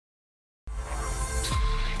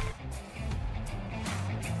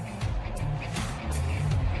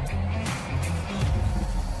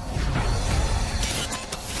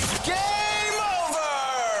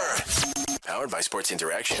Powered by Sports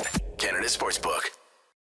Interaction, Canada Sportsbook.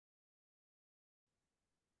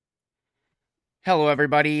 Hello,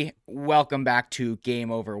 everybody. Welcome back to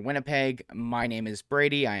Game Over Winnipeg. My name is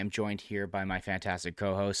Brady. I am joined here by my fantastic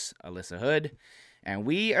co-host, Alyssa Hood, and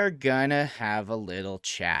we are gonna have a little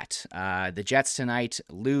chat. The Jets tonight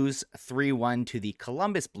lose 3-1 to the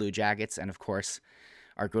Columbus Blue Jackets, and of course,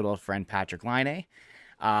 our good old friend Patrik Laine.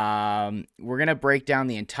 We're gonna break down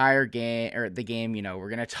the entire game, or the game. We're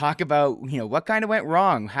gonna talk about what kind of went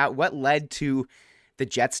wrong, what led to the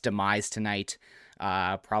Jets' demise tonight.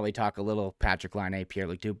 Probably talk a little Patrik Laine,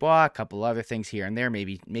 Pierre-Luc Dubois, a couple other things here and there,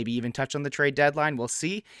 maybe even touch on the trade deadline. We'll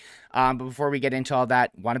see. But before we get into all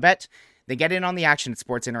that, want to bet? Then get in on the action at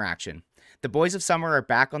Sports Interaction. The boys of summer are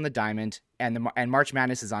back on the diamond, and March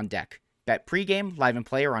Madness is on deck. Bet pregame, live and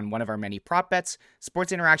play, or on one of our many prop bets.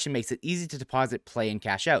 Sports Interaction makes it easy to deposit, play, and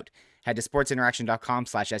cash out. Head to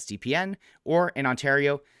sportsinteraction.com/SDPN, or in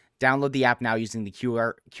Ontario, download the app now using the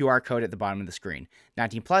QR code at the bottom of the screen.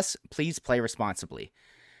 19 plus, please play responsibly.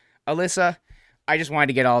 Alyssa, I just wanted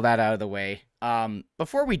to get all that out of the way.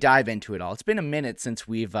 Before we dive into it all, it's been a minute since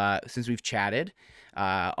we've chatted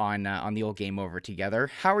on the old Game Over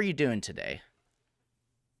together. How are you doing today?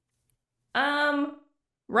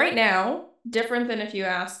 Right now, different than if you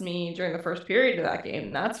asked me during the first period of that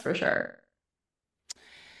game, that's for sure.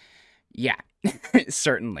 Yeah,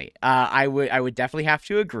 certainly. I would definitely have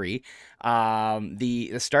to agree.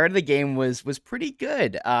 The start of the game was pretty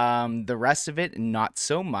good. The rest of it, not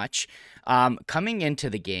so much. Coming into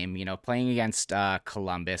the game, playing against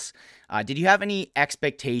Columbus, did you have any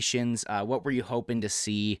expectations? What were you hoping to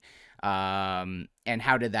see? And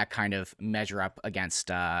how did that kind of measure up against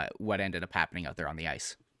what ended up happening out there on the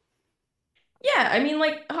ice? Yeah, I mean,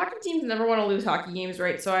 like, hockey teams never want to lose hockey games,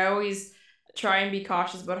 right? So I always try and be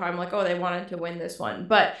cautious about how I'm like, oh, they wanted to win this one.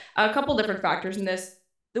 But a couple different factors in this.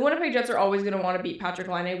 The Winnipeg Jets are always going to want to beat Patrik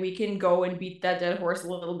Laine. We can go and beat that dead horse a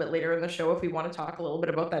little bit later in the show if we want to talk a little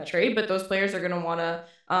bit about that trade. But those players are going to want to,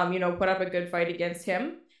 put up a good fight against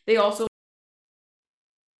him. They also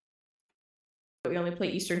we only play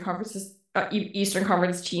Eastern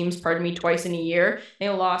Conference teams, twice in a year. They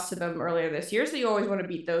lost to them earlier this year, so you always want to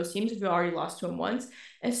beat those teams if you already lost to them once,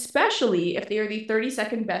 especially if they are the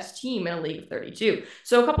 32nd best team in a league of 32.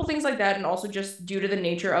 So a couple things like that, and also just due to the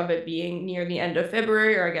nature of it being near the end of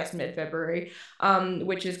February, or I guess mid-February,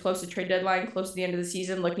 which is close to trade deadline, close to the end of the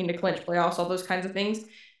season, looking to clinch playoffs, all those kinds of things.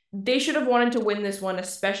 They should have wanted to win this one,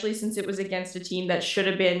 especially since it was against a team that should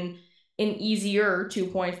have been an easier 2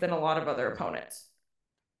 points than a lot of other opponents.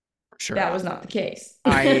 Sure. That was not the case.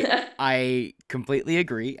 I completely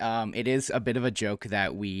agree. It is a bit of a joke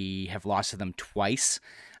that we have lost to them twice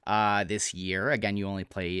this year. Again, you only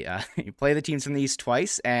play you play the teams from the East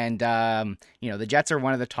twice, and the Jets are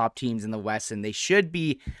one of the top teams in the West, and they should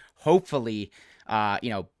be hopefully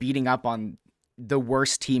beating up on the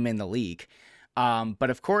worst team in the league. But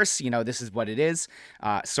of course, this is what it is.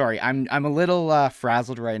 Sorry, I'm a little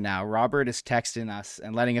frazzled right now. Robert is texting us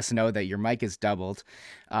and letting us know that your mic is doubled.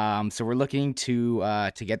 So we're looking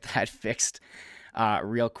to get that fixed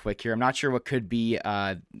real quick here. I'm not sure what could be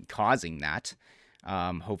causing that.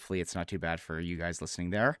 Hopefully it's not too bad for you guys listening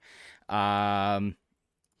there. Oh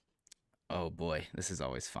boy, this is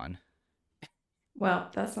always fun. Well,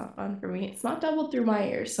 that's not fun for me. It's not doubled through my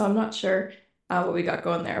ears, so I'm not sure what we got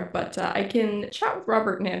going there, but I can chat with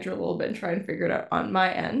Robert and Andrew a little bit and try and figure it out on my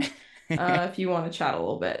end if you want to chat a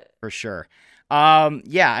little bit. For sure.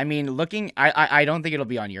 Yeah, I mean, I don't think it'll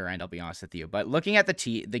be on your end, I'll be honest with you, but looking at the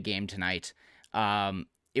game tonight,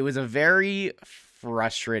 it was a very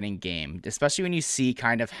frustrating game, especially when you see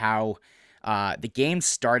kind of how the game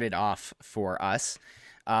started off for us.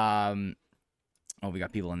 We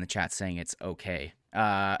got people in the chat saying it's okay.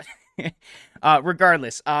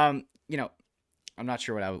 Regardless, I'm not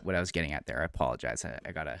sure what I was getting at there. I apologize.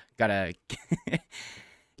 I gotta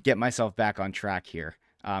get myself back on track here,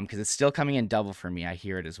 because it's still coming in double for me. I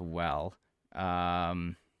hear it as well. I'll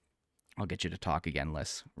get you to talk again,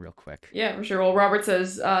 Liz, real quick. Yeah, for sure. Well, Robert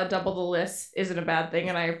says double the list isn't a bad thing,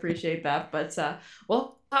 and I appreciate that. But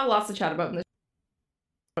we'll have lots to chat about in this.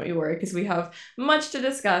 Don't you worry, because we have much to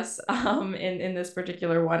discuss in this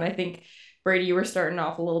particular one. I think, Brady, you were starting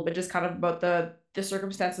off a little bit just kind of about the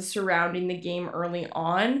circumstances surrounding the game early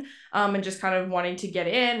on, and just kind of wanting to get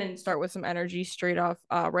in and start with some energy straight off,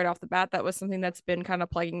 right off the bat. That was something that's been kind of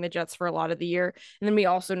plaguing the Jets for a lot of the year. And then we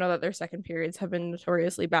also know that their second periods have been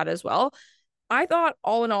notoriously bad as well. I thought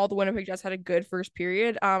all in all, the Winnipeg Jets had a good first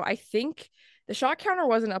period. I think the shot counter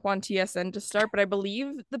wasn't up on TSN to start, but I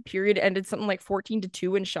believe the period ended something like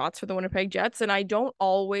 14-2 in shots for the Winnipeg Jets. And I don't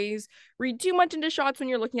always read too much into shots when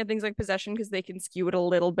you're looking at things like possession, because they can skew it a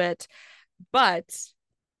little bit. But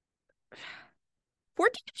 14-2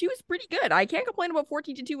 is pretty good. I can't complain about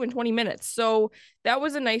 14-2 in 20 minutes. So that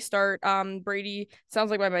was a nice start. Brady, sounds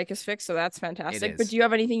like my mic is fixed, so that's fantastic. But do you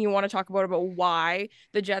have anything you want to talk about why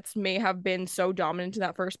the Jets may have been so dominant in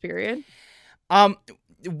that first period?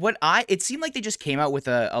 It seemed like they just came out with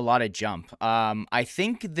a lot of jump. I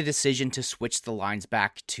think the decision to switch the lines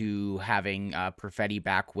back to having Perfetti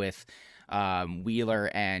back with Wheeler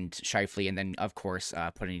and Scheifele, and then of course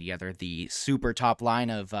putting together the super top line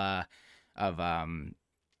of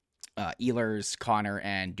Ehlers, Connor,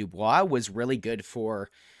 and Dubois was really good for.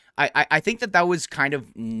 I think that was kind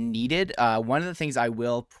of needed. One of the things I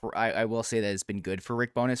will say that has been good for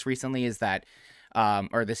Rick Bowness recently is that,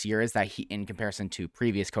 or this year, is that he, in comparison to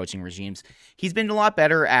previous coaching regimes, he's been a lot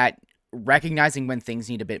better at recognizing when things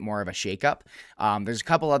need a bit more of a shakeup. There's a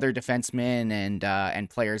couple other defensemen and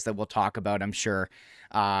players that we'll talk about, I'm sure,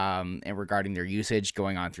 and regarding their usage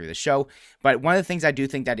going on through the show. But one of the things I do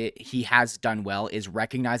think that he has done well is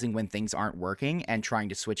recognizing when things aren't working and trying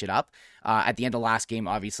to switch it up. At the end of last game,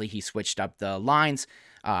 obviously, he switched up the lines,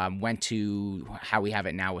 went to how we have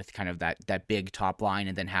it now with kind of that big top line,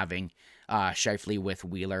 and then having Scheifele with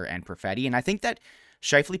Wheeler and Perfetti. And I think that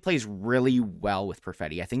Scheifele plays really well with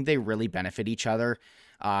Perfetti. I think they really benefit each other.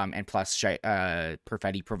 And plus,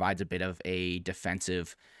 Perfetti provides a bit of a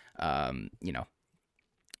defensive,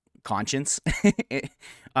 conscience to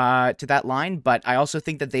that line. But I also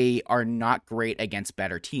think that they are not great against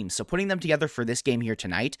better teams. So putting them together for this game here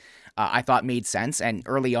tonight, I thought made sense. And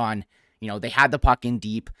early on, they had the puck in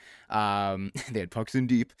deep. They had pucks in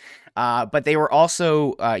deep. But they were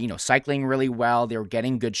also, cycling really well. They were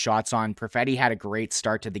getting good shots on. Perfetti had a great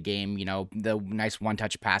start to the game. The nice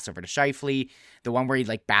one-touch pass over to Scheifele. The one where he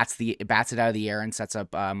bats it out of the air and sets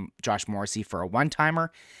up Josh Morrissey for a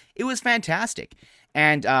one-timer. It was fantastic.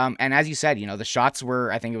 And as you said, the shots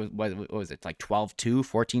were, I think it was, what was it, like 12-2,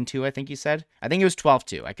 14-2, I think you said? I think it was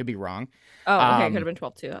 12-2. I could be wrong. Oh, okay. It could have been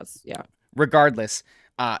 12-2. That's, yeah. Regardless,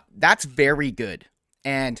 that's very good.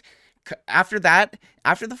 And after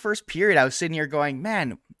the first period, I was sitting here going,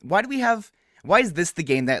 man, why is this the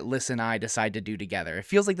game that Liz and I decide to do together? It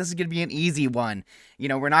feels like this is going to be an easy one.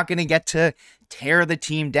 We're not going to get to tear the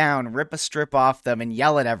team down, rip a strip off them, and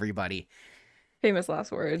yell at everybody. Famous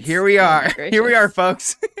last words. Here we are. Here we are,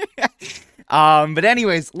 folks. But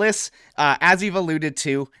anyways, Liz, as we've alluded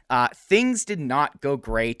to, things did not go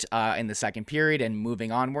great in the second period and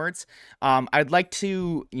moving onwards. I'd like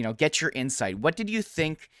to, get your insight. What did you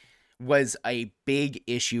think was a big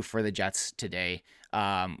issue for the Jets today?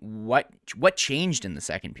 What changed in the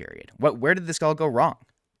second period? Where did this all go wrong?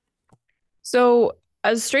 So,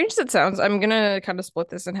 as strange as it sounds, I'm going to kind of split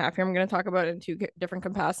this in half here. I'm going to talk about it in two different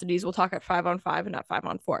capacities. We'll talk at 5-on-5 and at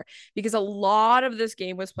 5-on-4, because a lot of this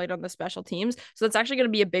game was played on the special teams. So that's actually going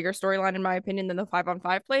to be a bigger storyline, in my opinion, than the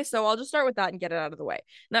 5-on-5 play. So I'll just start with that and get it out of the way.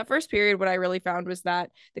 In that first period, what I really found was that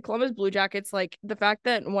the Columbus Blue Jackets, the fact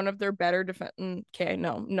that one of their better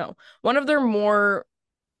one of their more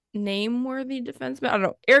name-worthy defenseman, I don't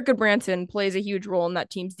know, Erik Gudbranson plays a huge role in that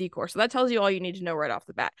team's decor. So that tells you all you need to know right off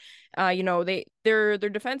the bat. Their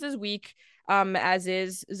defense is weak, as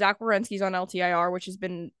is. Zach Werenski's on LTIR, which has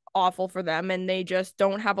been awful for them, and they just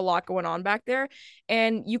don't have a lot going on back there.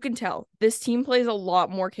 And you can tell this team plays a lot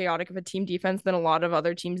more chaotic of a team defense than a lot of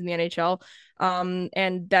other teams in the NHL.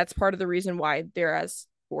 And that's part of the reason why they're as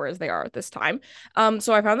poor as they are at this time.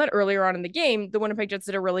 So I found that earlier on in the game, the Winnipeg Jets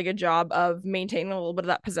did a really good job of maintaining a little bit of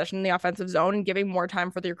that possession in the offensive zone and giving more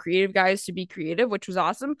time for their creative guys to be creative, which was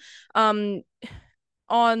awesome.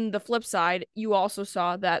 On the flip side, you also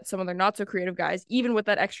saw that some of their not so creative guys, even with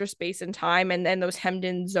that extra space and time and then those hemmed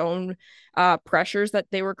in zone pressures that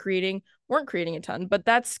they were creating, weren't creating a ton. But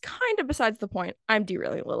that's kind of besides the point. I'm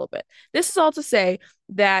derailing a little bit. This is all to say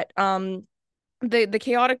that the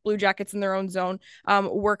chaotic Blue Jackets in their own zone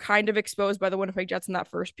were kind of exposed by the Winnipeg Jets in that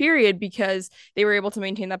first period, because they were able to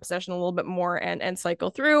maintain that possession a little bit more and cycle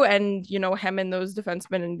through and, hem in those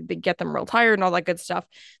defensemen and they get them real tired and all that good stuff.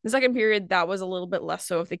 The second period, that was a little bit less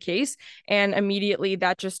so of the case. And immediately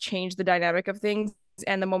that just changed the dynamic of things.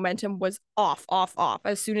 And the momentum was off.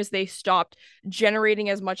 As soon as they stopped generating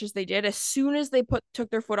as much as they did, as soon as they took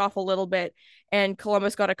their foot off a little bit, and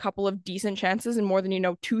Columbus got a couple of decent chances and more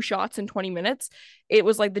than 2 shots in 20 minutes, it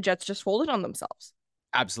was like the Jets just folded on themselves.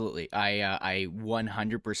 Absolutely, I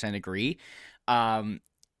 100% agree.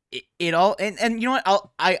 It all and you know what?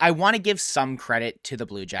 I want to give some credit to the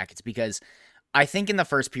Blue Jackets, because I think in the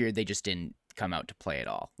first period they just didn't come out to play at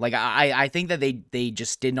all. I think that they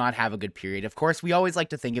just did not have a good period. Of course, we always like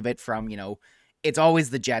to think of it from, it's always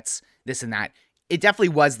the Jets, this and that. It definitely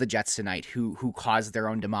was the Jets tonight who caused their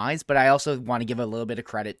own demise, but I also want to give a little bit of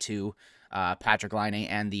credit to Patrick Laine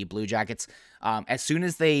and the Blue Jackets. As soon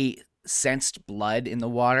as they sensed blood in the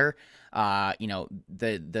water,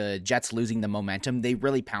 the Jets losing the momentum, they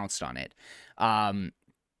really pounced on it.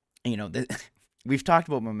 We've talked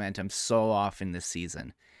about momentum so often this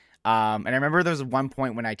season. And I remember there was one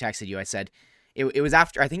point when I texted you, I said, it was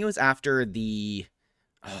after, I think it was after I can't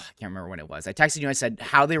remember when it was. I texted you, I said,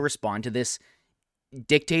 how they respond to this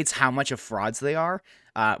dictates how much of frauds they are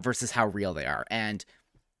versus how real they are. And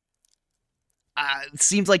it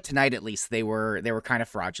seems like tonight, at least, they were kind of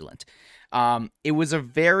fraudulent. It was a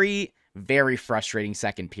very, very frustrating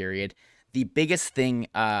second period. The biggest thing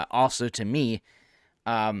also to me,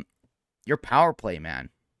 your power play, man.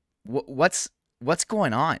 What's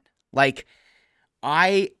going on? Like,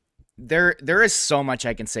 there is so much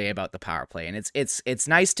I can say about the power play, and it's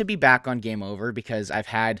nice to be back on Game Over because I've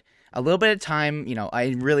had a little bit of time.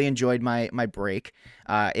 I really enjoyed my break.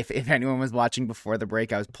 If anyone was watching before the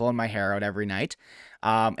break, I was pulling my hair out every night,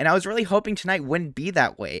 and I was really hoping tonight wouldn't be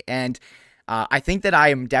that way. And I think that I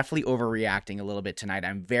am definitely overreacting a little bit tonight.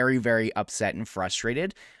 I'm very, very upset and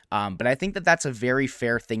frustrated. But I think that that's a very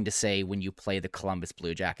fair thing to say when you play the Columbus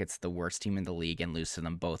Blue Jackets, the worst team in the league, and lose to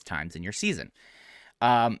them both times in your season.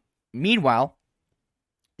 Meanwhile,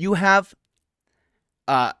 you have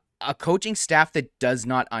a coaching staff that does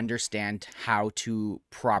not understand how to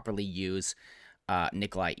properly use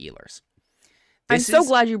Nikolai Ehlers. I'm so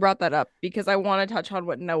glad you brought that up because I want to touch on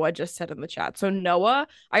what Noah just said in the chat. So Noah,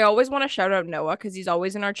 I always want to shout out Noah because he's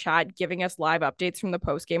always in our chat giving us live updates from the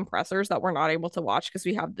post-game pressers that we're not able to watch because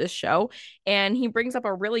we have this show. And he brings up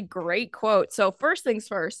a really great quote. So first things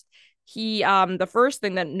first, the first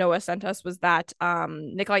thing that Noah sent us was that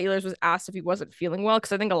Nikolai Ehlers was asked if he wasn't feeling well,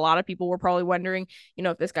 because I think a lot of people were probably wondering,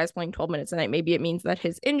 if this guy's playing 12 minutes a night, maybe it means that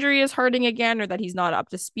his injury is hurting again or that he's not up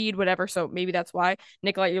to speed, whatever. So maybe that's why.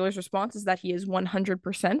 Nikolai Ehlers' response is that he is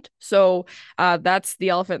 100%. So that's the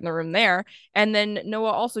elephant in the room there. And then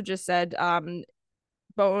Noah also just said,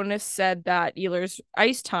 Bowness said that Ehlers'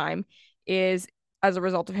 ice time is as a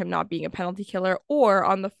result of him not being a penalty killer or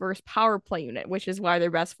on the first power play unit, which is why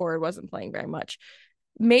their best forward wasn't playing very much.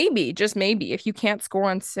 Maybe, just maybe, if you can't score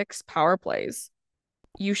on 6 power plays,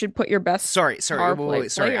 you should put your best Sorry,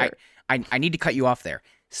 I need to cut you off there.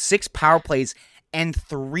 6 power plays and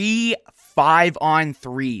 3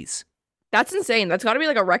 5-on-3s. That's insane. That's got to be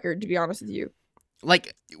like a record, to be honest with you.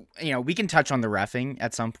 Like, we can touch on the reffing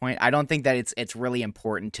at some point. I don't think that it's really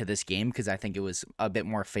important to this game because I think it was a bit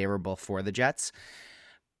more favorable for the Jets.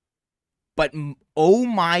 But, oh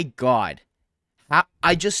my God,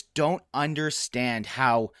 I just don't understand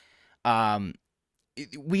how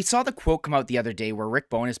we saw the quote come out the other day where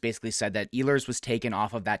Rick Bowness basically said that Ehlers was taken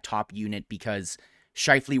off of that top unit because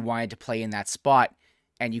Scheifele wanted to play in that spot,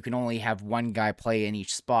 and you can only have one guy play in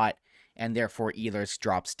each spot, and therefore Ehlers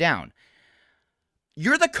drops down.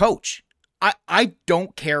 You're the coach. I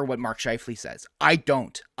don't care what Mark Scheifele says. I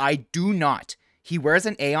do not. He wears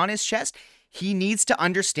an A on his chest. He needs to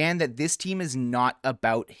understand that this team is not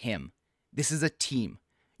about him. This is a team.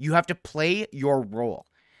 You have to play your role.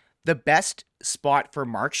 The best spot for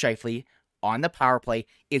Mark Scheifele on the power play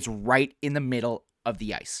is right in the middle of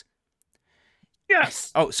the ice.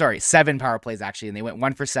 Yes. Oh, sorry. 7 power plays, actually. And they went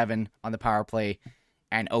 1 for 7 on the power play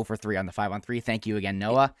and 0 for 3 on the 5-on-3. Thank you again,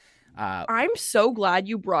 Noah. I'm so glad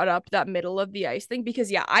you brought up that middle of the ice thing because,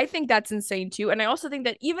 yeah, I think that's insane too. And I also think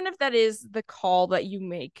that even if that is the call that you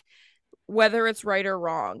make, whether it's right or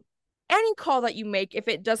wrong, any call that you make, if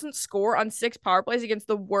it doesn't score on 6 power plays against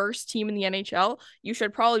the worst team in the NHL, you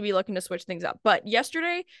should probably be looking to switch things up. But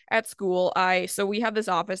yesterday at school, so we have this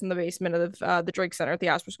office in the basement of the Drake Center at the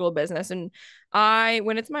Asper School of Business. And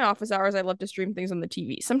when it's my office hours, I love to stream things on the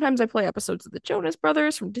TV. Sometimes I play episodes of the Jonas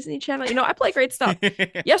Brothers from Disney Channel. I play great stuff.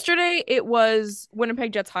 Yesterday, it was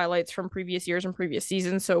Winnipeg Jets highlights from previous years and previous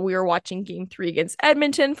seasons. So we were watching Game 3 against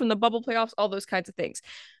Edmonton from the bubble playoffs, all those kinds of things.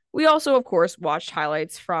 We also, of course, watched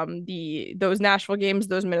highlights from those Nashville games,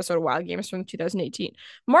 those Minnesota Wild games from 2018.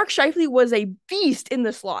 Mark Scheifele was a beast in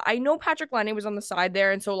the slot. I know Patrick Laine was on the side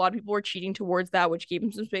there, and so a lot of people were cheating towards that, which gave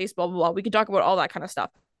him some space, blah, blah, blah. We could talk about all that kind of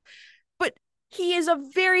stuff. But he is a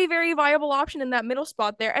very, very viable option in that middle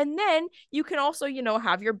spot there. And then you can also,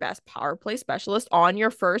 have your best power play specialist on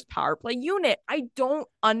your first power play unit. I don't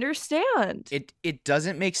understand. It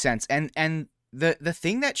doesn't make sense. And the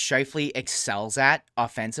thing that Scheifele excels at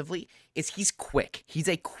offensively is he's quick. He's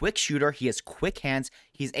a quick shooter. He has quick hands.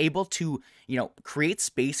 He's able to, create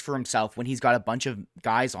space for himself when he's got a bunch of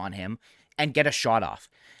guys on him and get a shot off.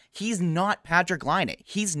 He's not Patrick Laine.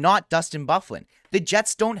 He's not Dustin Byfuglien. The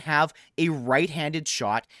Jets don't have a right-handed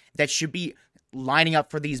shot that should be lining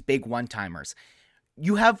up for these big one-timers.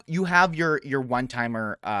 you have your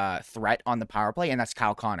one-timer threat on the power play, and that's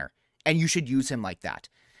Kyle Connor, and you should use him like that.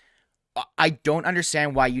 I don't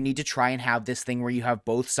understand why you need to try and have this thing where you have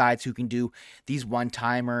both sides who can do these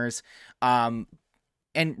one-timers. And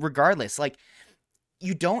regardless, like, I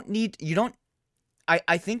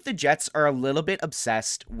think the Jets are a little bit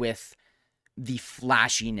obsessed with the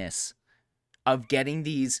flashiness of getting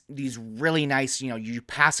these really nice, you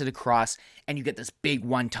pass it across and you get this big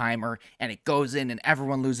one-timer and it goes in and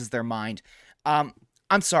everyone loses their mind. I'm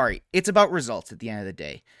sorry. It's about results at the end of the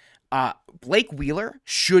day. Blake Wheeler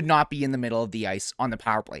should not be in the middle of the ice on the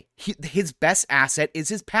power play. His best asset is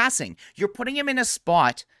his passing. You're putting him in a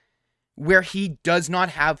spot where he does not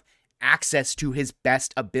have access to his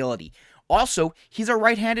best ability. Also, he's a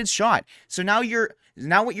right-handed shot. So now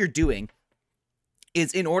what you're doing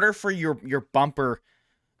is, in order for your bumper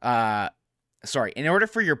player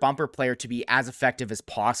to be as effective as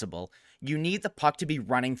possible, you need the puck to be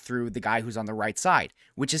running through the guy who's on the right side,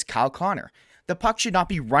 which is Kyle Connor. The puck should not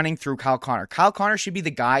be running through Kyle Connor. Kyle Connor should be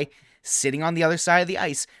the guy sitting on the other side of the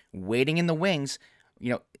ice, waiting in the wings,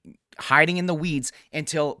 hiding in the weeds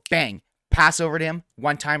until bang, pass over to him,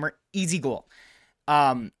 one-timer, easy goal.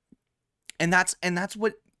 And that's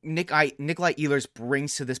what Nikolai Ehlers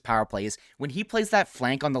brings to this power play is when he plays that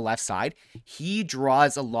flank on the left side, he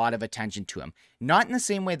draws a lot of attention to him. Not in the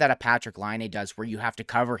same way that a Patrik Laine does, where you have to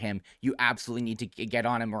cover him. You absolutely need to get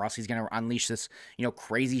on him or else he's going to unleash this,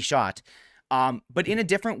 crazy shot. But in a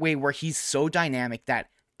different way where he's so dynamic that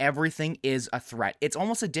everything is a threat. It's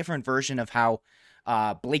almost a different version of how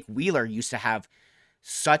Blake Wheeler used to have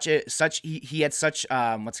he had such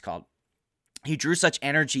he drew such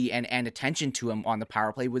energy and attention to him on the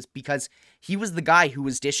power play, was because he was the guy who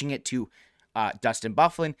was dishing it to Dustin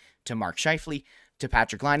Byfuglien, to Mark Scheifele, to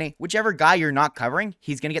Patrik Laine. Whichever guy you're not covering,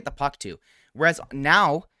 he's going to get the puck to. Whereas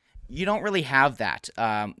now, you don't really have that.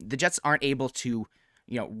 The Jets aren't able to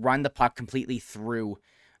run the puck completely through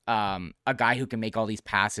a guy who can make all these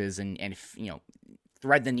passes and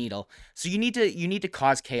thread the needle. So you need to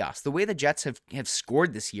cause chaos. The way the Jets have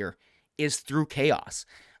scored this year is through chaos.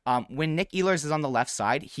 When Nick Ehlers is on the left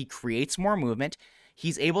side, he creates more movement.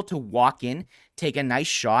 He's able to walk in, take a nice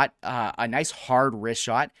shot, a nice hard wrist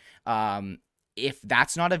shot. If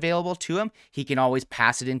that's not available to him, he can always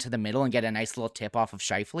pass it into the middle and get a nice little tip off of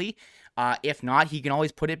Scheifele. If not, he can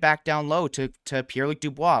always put it back down low to Pierre-Luc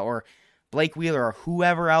Dubois or Blake Wheeler or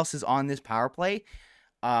whoever else is on this power play.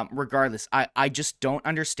 Regardless, I just don't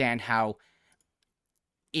understand how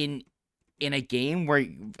in a game where,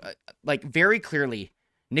 very clearly,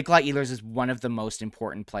 Nikolai Ehlers is one of the most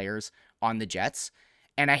important players on the Jets,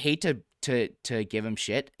 and I hate to give him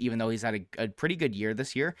shit, even though he's had a pretty good year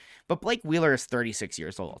this year, but Blake Wheeler is 36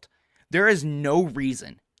 years old. There is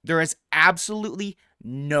absolutely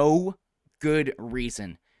no good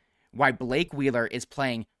reason why Blake Wheeler is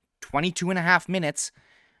playing 22 and a half minutes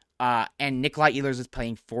and Nikolai Ehlers is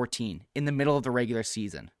playing 14 in the middle of the regular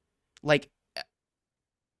season.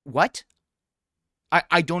 What?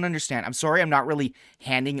 I don't understand. I'm sorry, I'm not really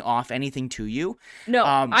handing off anything to you. No,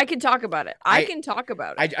 I can talk about it. I can talk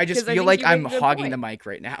about it. I just feel like I'm hogging the mic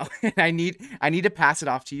right now. And I need to pass it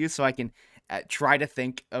off to you so I can try to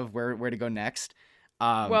think of where to go next.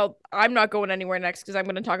 Well, I'm not going anywhere next because I'm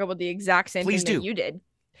going to talk about the exact same thing that you did.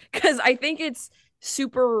 Because I think it's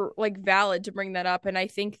super valid to bring that up. And I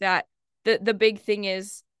think that the big thing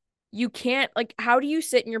is, you can't, how do you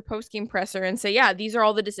sit in your post-game presser and say, yeah, these are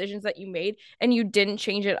all the decisions that you made and you didn't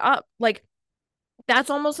change it up? That's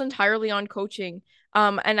almost entirely on coaching.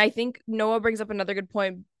 And I think Noah brings up another good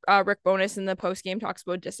point. Rick Bowness in the post-game talks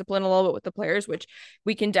about discipline a little bit with the players, which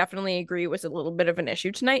we can definitely agree was a little bit of an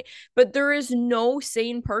issue tonight. But there is no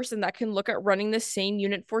sane person that can look at running the same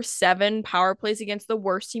unit for 7 power plays against the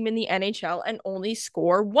worst team in the NHL and only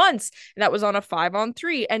score once. And that was on a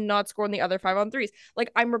 5-on-3 and not score on the other 5-on-3s.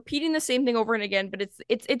 I'm repeating the same thing over and again, but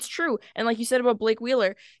it's true. And like you said about Blake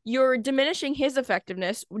Wheeler, you're diminishing his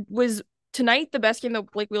effectiveness. Was tonight the best game that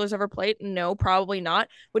Blake Wheeler's ever played? No, probably not.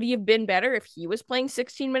 Would he have been better if he was playing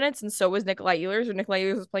 16 minutes and so was Nikolai Ehlers, or Nikolai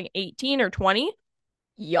Ehlers was playing 18 or 20?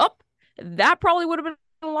 Yup. That probably would have been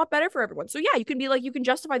a lot better for everyone. So yeah, you can be you can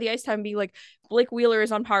justify the ice time and be Blake Wheeler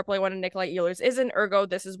is on power play 1 and Nikolai Ehlers isn't, ergo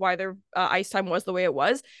this is why their ice time was the way it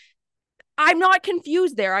was. I'm not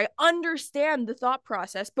confused there. I understand the thought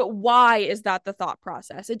process, but why is that the thought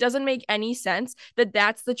process? It doesn't make any sense that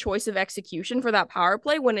that's the choice of execution for that power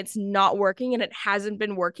play when it's not working and it hasn't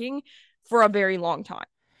been working for a very long time.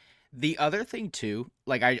 The other thing too,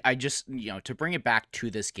 I just, to bring it back to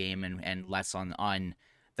this game and less on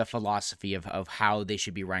the philosophy of how they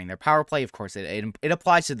should be running their power play. Of course, it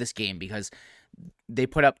applies to this game because they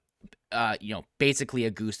put up basically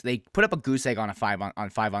a goose. They put up a goose egg on a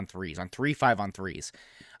 5-on-3s, on 3 5-on-3s.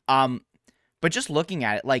 But just looking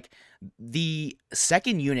at it, like the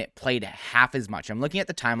second unit played half as much. I'm looking at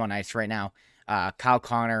the time on ice right now. Kyle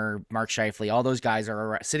Connor, Mark Scheifele, all those guys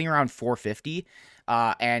are sitting around 450.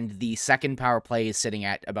 And the second power play is sitting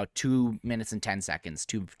at about 2 minutes and 10 seconds,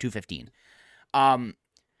 2:15.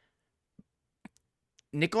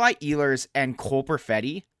 Nikolai Ehlers and Cole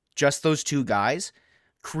Perfetti, just those two guys,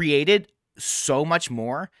 created so much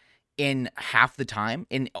more in half the time,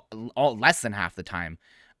 in less than half the time.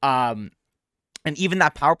 And even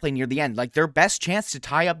that power play near the end, like their best chance to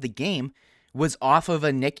tie up the game was off of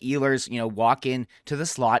a Nick Ehlers, walk in to the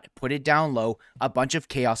slot, put it down low, a bunch of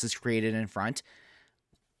chaos is created in front.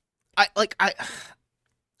 I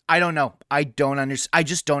don't know. I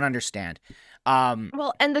just don't understand.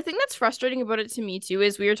 Well, and the thing that's frustrating about it to me too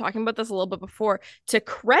is we were talking about this a little bit before. To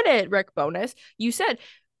credit Rick Bowness, you said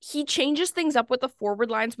he changes things up with the forward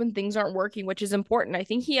lines when things aren't working, which is important. I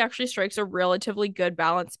think he actually strikes a relatively good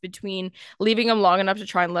balance between leaving him long enough to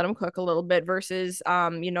try and let him cook a little bit versus,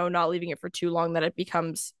 not leaving it for too long that it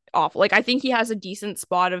becomes awful. Like, I think he has a decent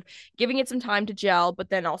spot of giving it some time to gel, but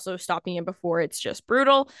then also stopping it before it's just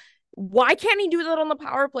brutal. Why can't he do that on the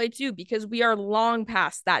power play too? Because we are long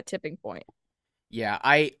past that tipping point. Yeah,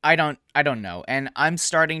 I don't know. And I'm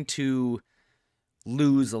starting to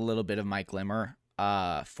lose a little bit of my glimmer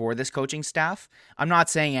for this coaching staff. I'm not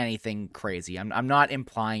saying anything crazy. I'm not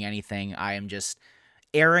implying anything. I am just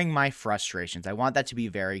airing my frustrations. I want that to be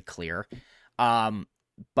very clear.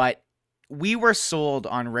 But we were sold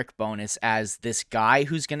on Rick Bowness as this guy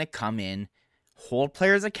who's going to come in, hold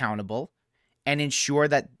players accountable, and ensure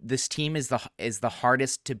that this team is the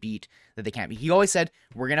hardest to beat that they can be. He always said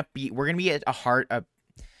we're gonna be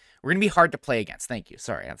hard to play against. Thank you.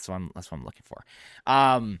 Sorry, that's what I'm looking for.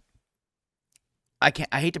 I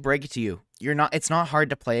hate to break it to you. It's not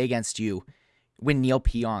hard to play against you when Neil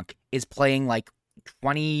Pionk is playing like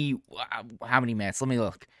 20, how many minutes? Let me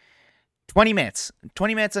look. 20 minutes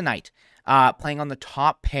a night, playing on the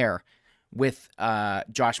top pair with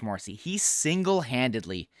Josh Morrissey. He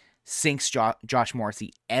single-handedly sinks Josh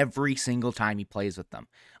Morrissey every single time he plays with them.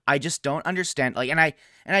 I just don't understand. Like, and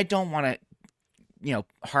I don't want to,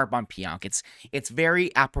 harp on Pionk. It's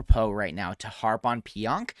very apropos right now to harp on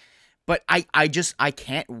Pionk. But I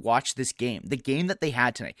can't watch this game. The game that they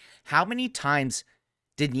had tonight. How many times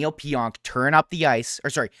did Neil Pionk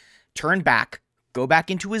turn back, go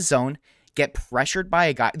back into his zone, get pressured by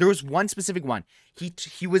a guy? There was one specific one.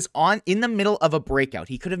 He was in the middle of a breakout.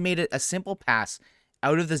 He could have made it a simple pass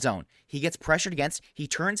out of the zone. He gets pressured against. He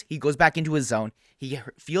turns. He goes back into his zone. He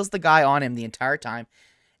feels the guy on him the entire time.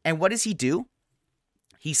 And what does he do?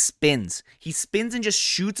 He spins. He spins and just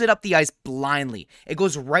shoots it up the ice blindly. It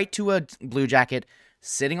goes right to a Blue Jacket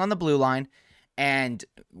sitting on the blue line and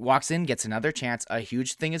walks in, gets another chance. A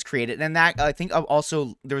huge thing is created. And that, I think,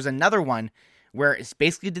 also, there was another one where it's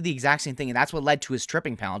basically did the exact same thing, and that's what led to his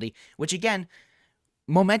tripping penalty, which, again,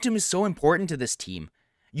 momentum is so important to this team.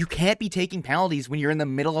 You can't be taking penalties when you're in the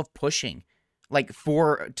middle of pushing,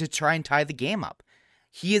 to try and tie the game up.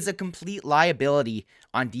 He is a complete liability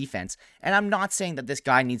on defense. And I'm not saying that this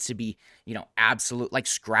guy needs to be, absolute,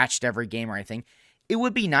 scratched every game or anything. It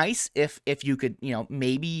would be nice if you could,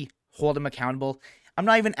 maybe hold him accountable. I'm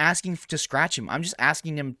not even asking to scratch him. I'm just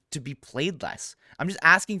asking him to be played less. I'm just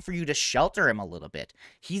asking for you to shelter him a little bit.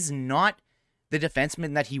 He's not the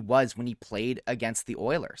defenseman that he was when he played against the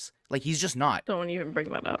Oilers. He's just not. Don't even bring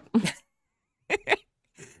that up.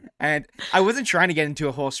 And I wasn't trying to get into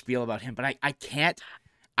a whole spiel about him, but I can't.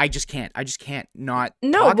 I just can't not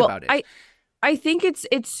talk about it. I think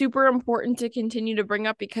it's super important to continue to bring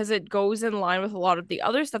up because it goes in line with a lot of the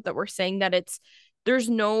other stuff that we're saying, that there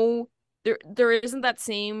isn't that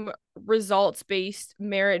same results-based,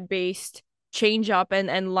 merit-based change up and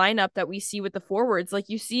lineup that we see with the forwards. Like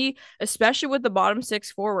you see, especially with the bottom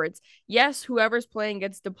six forwards, yes, whoever's playing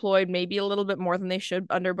gets deployed maybe a little bit more than they should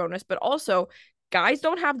under Bowness, but also guys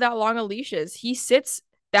don't have that long of leashes. He sits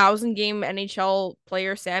 1,000-game NHL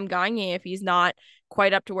player Sam Gagner if he's not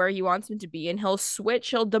quite up to where he wants him to be, and he'll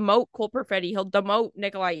demote Cole Perfetti, he'll demote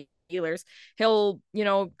Nikolai Ehlers, he'll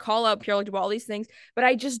call out Pierre-Luc Dubois, all these things, but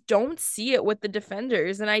I just don't see it with the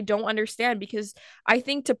defenders, and I don't understand, because I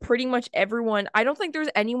think to pretty much everyone, I don't think there's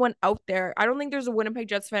anyone out there, I don't think there's a Winnipeg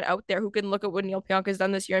Jets fan out there who can look at what Neil Pionk has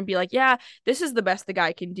done this year and be like, yeah, this is the best the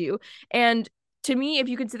guy can do. And to me, if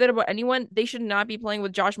you could say that about anyone, they should not be playing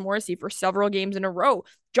with Josh Morrissey for several games in a row.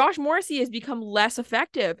 Josh Morrissey has become less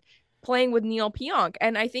effective playing with Neil Pionk.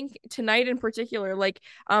 And I think tonight in particular,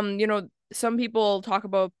 some people talk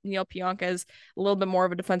about Neil Pionk as a little bit more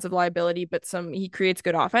of a defensive liability, but he creates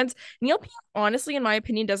good offense. Neil Pionk, honestly, in my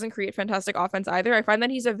opinion, doesn't create fantastic offense either. I find that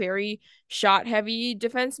he's a very shot heavy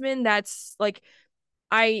defenseman. That's like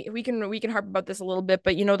we can harp about this a little bit,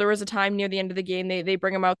 but there was a time near the end of the game they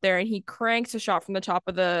bring him out there and he cranks a shot from the top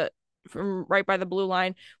of from right by the blue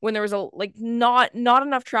line when there was not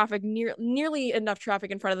enough traffic, nearly enough traffic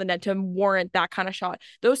in front of the net to warrant that kind of shot.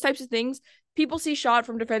 Those types of things people see shot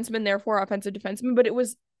from defensemen, therefore offensive defensemen, but it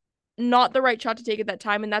was not the right shot to take at that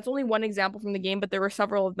time. And that's only one example from the game, but there were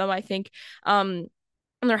several of them, I think. And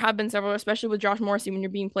there have been several, especially with Josh Morrissey, when you're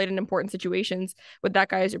being played in important situations with that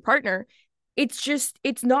guy as your partner. It's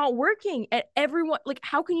not working. And everyone,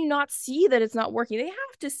 how can you not see that it's not working? They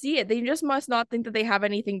have to see it. They just must not think that they have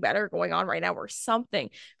anything better going on right now or something,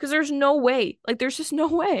 because there's no way. There's just no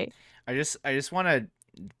way. I just want to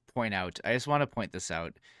point this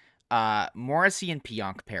out. Morrissey and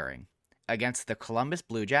Pionk pairing against the Columbus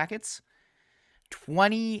Blue Jackets,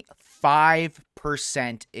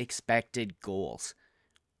 25% expected goals.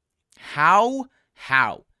 How?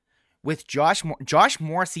 With Josh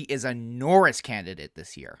Morrissey is a Norris candidate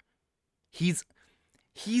this year. He's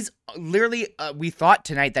literally, we thought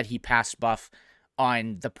tonight that he passed Buff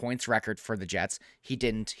on the points record for the Jets. He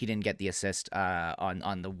didn't get the assist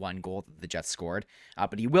on the one goal that the Jets scored,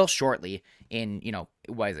 but he will shortly in,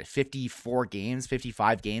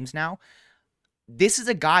 55 games now. This is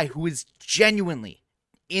a guy who is genuinely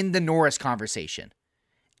in the Norris conversation.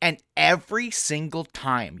 And every single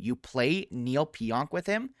time you play Neil Pionk with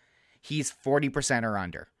him, he's 40% or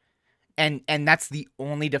under. And that's the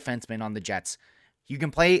only defenseman on the Jets. You can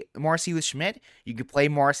play Morrissey with Schmidt. You can play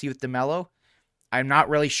Morrissey with DeMello. I'm not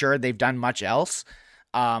really sure they've done much else.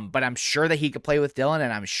 But I'm sure that he could play with Dylan,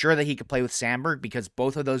 and I'm sure that he could play with Sandberg, because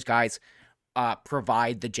both of those guys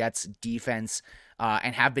provide the Jets defense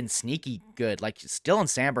and have been sneaky good. Dylan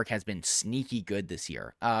Sandberg has been sneaky good this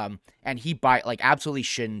year. And he absolutely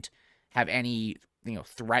shouldn't have any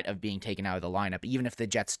threat of being taken out of the lineup. Even if the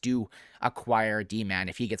Jets do acquire D-Man,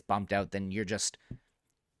 if he gets bumped out, then you're just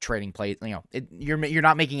trading plays. You're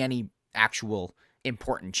not making any actual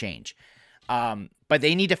important change. But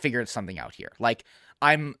they need to figure something out here.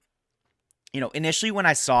 Initially when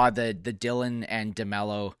I saw the Dylan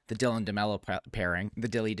DeMello pairing, the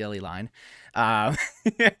Dilly line, I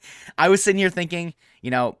was sitting here thinking,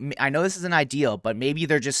 I know this isn't ideal, but maybe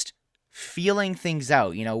they're just feeling things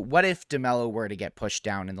out. What if DeMello were to get pushed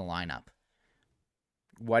down in the lineup?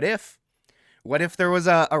 What if there was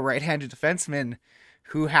a right-handed defenseman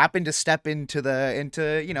who happened to step into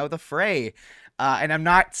the fray? And I'm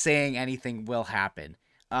not saying anything will happen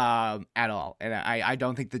at all. And I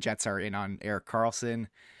don't think the Jets are in on Erik Karlsson.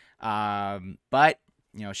 But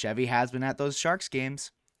Chevy has been at those Sharks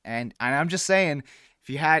games, and I'm just saying, if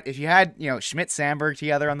you had Schmidt Sandberg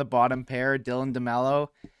together on the bottom pair, Dylan DeMello,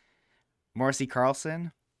 Morrissey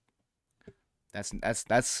Karlsson, that's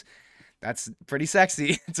pretty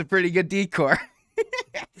sexy. It's a pretty good decor.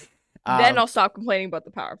 Then I'll stop complaining about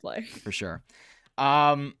the power play. For sure.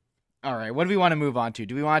 All right, what do we want to move on to?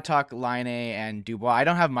 Do we want to talk Laine and Dubois? I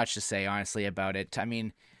don't have much to say, honestly, about it. I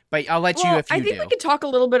mean, but I'll let you if you do. I think we could talk a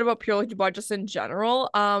little bit about Pierre-Luc Dubois just in general.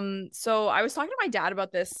 So I was talking to my dad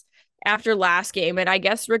about this after last game, and I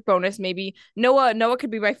guess Rick Bowness, maybe Noah could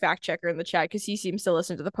be my fact checker in the chat because he seems to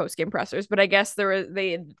listen to the post game pressers. But I guess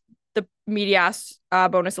the media asked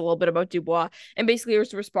Bowness a little bit about Dubois, and basically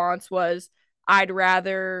his response was, I'd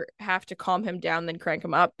rather have to calm him down than crank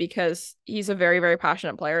him up, because he's a very, very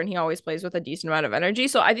passionate player and he always plays with a decent amount of energy.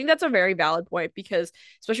 So I think that's a very valid point, because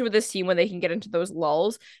especially with this team, when they can get into those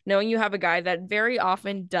lulls, knowing you have a guy that very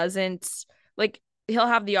often doesn't, he'll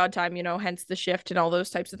have the odd time, hence the shift and all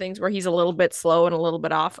those types of things where he's a little bit slow and a little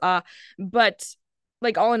bit off. But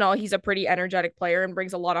all in all, he's a pretty energetic player and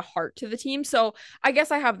brings a lot of heart to the team. So I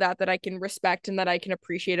guess I have that I can respect and that I can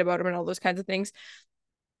appreciate about him and all those kinds of things.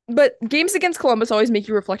 But games against Columbus always make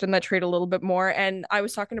you reflect on that trade a little bit more. And I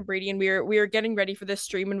was talking to Brady, and we were getting ready for this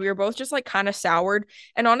stream, and we were both just kind of soured.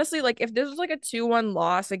 And honestly, if this was a 2-1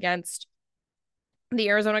 loss against the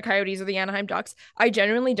Arizona Coyotes or the Anaheim Ducks, I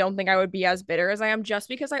genuinely don't think I would be as bitter as I am, just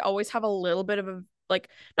because I always have a little bit of a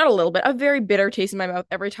very bitter taste in my mouth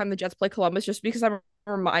every time the Jets play Columbus, just because I'm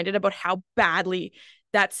reminded about how badly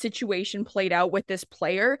that situation played out with this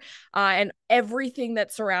player and everything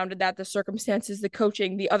that surrounded that, the circumstances, the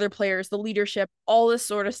coaching, the other players, the leadership, all this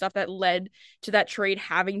sort of stuff that led to that trade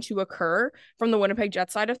having to occur from the Winnipeg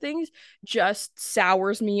Jets side of things just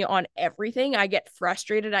sours me on everything. I get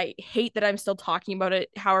frustrated. I hate that I'm still talking about it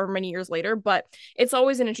however many years later, but it's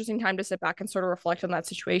always an interesting time to sit back and sort of reflect on that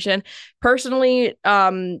situation. Personally,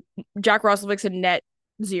 Jack Roslovic's a net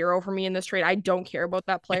zero for me in this trade. I don't care about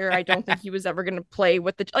that player. I don't think he was ever going to play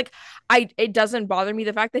with the it doesn't bother me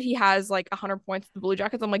the fact that he has like 100 points with the Blue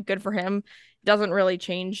Jackets. I'm like, good for him. Doesn't really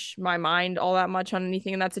change my mind all that much on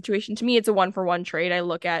anything in that situation. To me, it's a 1-for-1 trade. I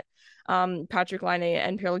look at Patrik Laine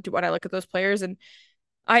and Pierre-Luc Dubois. I look at those players, and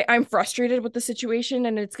I'm frustrated with the situation,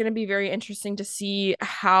 and it's going to be very interesting to see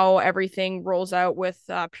how everything rolls out with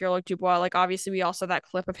Pierre-Luc Dubois. Like, obviously, we all saw that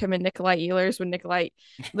clip of him and Nikolai Ehlers when Nikolai,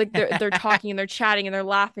 like, they're talking and they're chatting and they're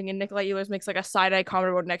laughing, and Nikolai Ehlers makes like a side-eye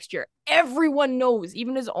comment about next year. Everyone knows,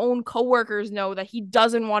 even his own coworkers know, that he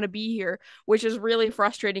doesn't want to be here, which is really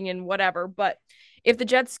frustrating and whatever. But if the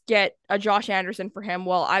Jets get a Josh Anderson for him,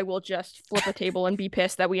 well, I will just flip a table and be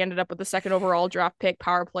pissed that we ended up with the 2nd overall draft pick,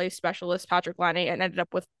 power play specialist Patrik Laine, and ended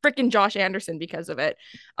up with freaking Josh Anderson because of it.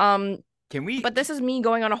 But this is me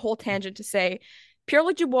going on a whole tangent to say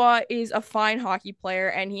Pierre-Luc Dubois is a fine hockey player,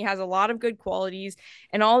 and he has a lot of good qualities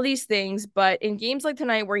and all these things. But in games like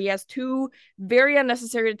tonight, where he has 2 very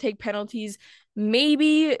unnecessary to take penalties,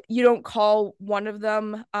 maybe you don't call one of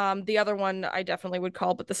them. The other one I definitely would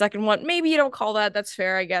call, but the second one, maybe you don't call that. That's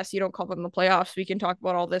fair, I guess. You don't call them in the playoffs. We can talk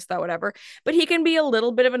about all this, that, whatever. But he can be a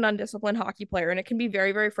little bit of an undisciplined hockey player, and it can be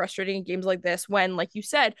very, very frustrating in games like this when, like you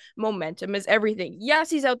said, momentum is everything. Yes,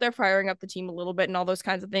 he's out there firing up the team a little bit and all those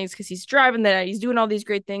kinds of things because he's driving that, he's doing all these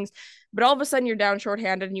great things. But all of a sudden you're down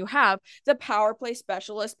shorthanded and you have the power play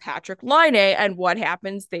specialist Patrik Laine, and what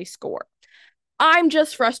happens? They score. I'm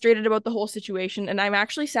just frustrated about the whole situation, and I'm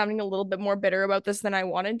actually sounding a little bit more bitter about this than I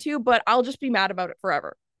wanted to, but I'll just be mad about it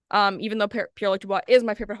forever. Even though Pierre-Luc Dubois is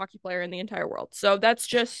my favorite hockey player in the entire world. So that's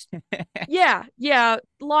just, yeah, a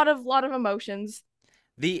lot of emotions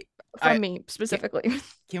from me specifically.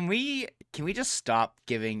 Can we just stop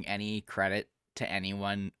giving any credit to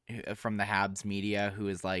anyone from the Habs media who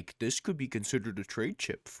is like, this could be considered a trade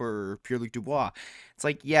chip for Pierre-Luc Dubois? It's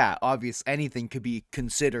like, yeah, obvious, anything could be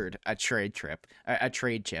considered a trade chip.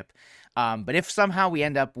 But if somehow we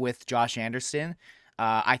end up with Josh Anderson,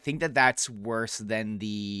 I think that's worse than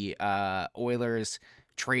the Oilers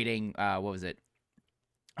trading,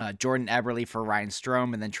 Jordan Eberle for Ryan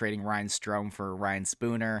Strome, and then trading Ryan Strome for Ryan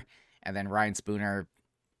Spooner, and then Ryan Spooner,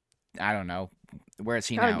 I don't know, where is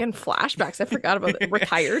he now? Again, flashbacks. I forgot about it.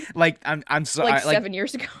 Retired. I'm sorry. Like 7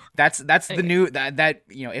 years ago. That's the new that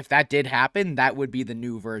if that did happen, that would be the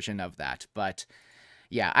new version of that. But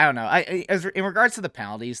yeah, I don't know. In regards to the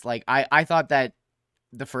penalties, like I thought that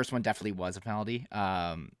the first one definitely was a penalty.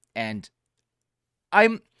 And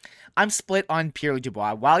I'm split on Pierre-Luc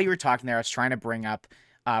Dubois. While you were talking there, I was trying to bring up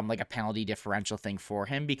like a penalty differential thing for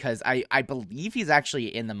him because I believe he's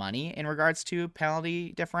actually in the money in regards to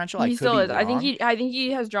penalty differential. He still is. I think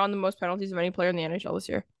he has drawn the most penalties of any player in the NHL this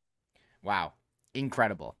year. Wow,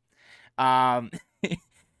 incredible. And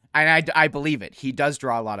I believe it. He does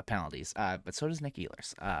draw a lot of penalties. But so does Nick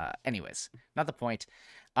Ehlers. Anyways, not the point.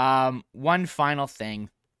 One final thing.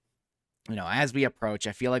 As we approach,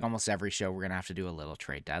 I feel like almost every show we're gonna have to do a little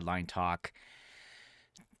trade deadline talk.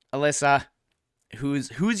 Alyssa,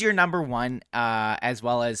 who's your number one, as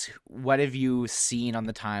well as what have you seen on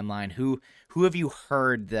the timeline? Who have you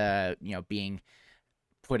heard being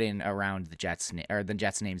put in around the Jets, or the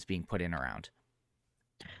Jets names being put in around?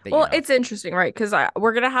 Well, it's interesting, right? Because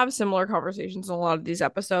we're gonna have similar conversations in a lot of these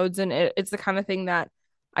episodes, and it's the kind of thing that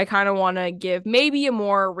I kind of want to give maybe a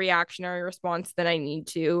more reactionary response than I need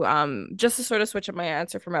to, just to sort of switch up my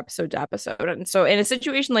answer from episode to episode. And so in a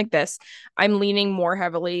situation like this, I'm leaning more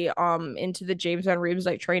heavily into the James Van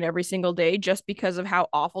Riemsdyk train every single day, just because of how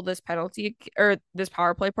awful this penalty or this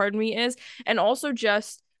power play, is, and also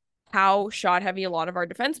just how shot heavy a lot of our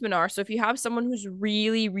defensemen are. So if you have someone who's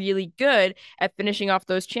really, really good at finishing off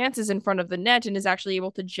those chances in front of the net and is actually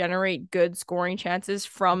able to generate good scoring chances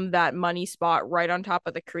from that money spot right on top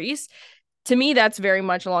of the crease, to me, that's very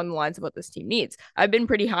much along the lines of what this team needs. I've been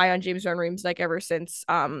pretty high on James Van Riemsdyk ever since,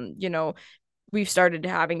 we've started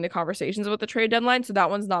having the conversations about the trade deadline. So that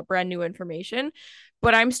one's not brand new information.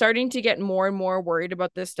 But I'm starting to get more and more worried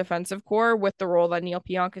about this defensive core with the role that Neil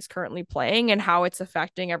Pionk is currently playing and how it's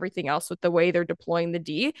affecting everything else with the way they're deploying the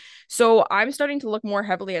D. So I'm starting to look more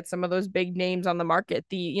heavily at some of those big names on the market.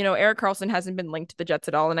 Erik Karlsson hasn't been linked to the Jets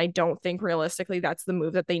at all, and I don't think realistically that's the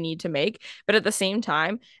move that they need to make. But at the same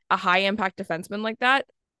time, a high impact defenseman like that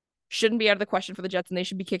shouldn't be out of the question for the Jets, and they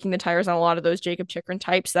should be kicking the tires on a lot of those Jacob Chychrun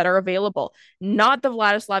types that are available. Not the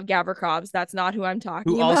Vladislav Gavrikovs. That's not who I'm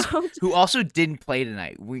talking about. Who also didn't play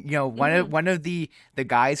tonight. One of the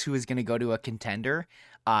guys who is going to go to a contender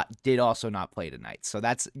did also not play tonight. So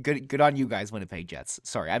that's good on you guys, Winnipeg Jets.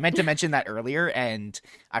 Sorry, I meant to mention that earlier and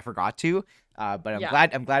I forgot to. But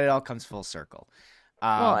I'm glad it all comes full circle.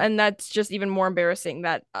 Well, and that's just even more embarrassing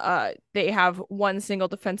that they have one single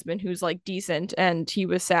defenseman who's like decent and he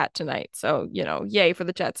was sat tonight. So, yay for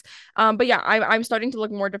the Jets. But yeah, I'm starting to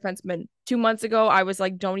look more defensemen. 2 months ago, I was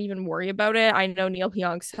like, don't even worry about it. I know Neil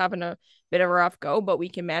Pionk's having a bit of a rough go, but we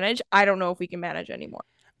can manage. I don't know if we can manage anymore.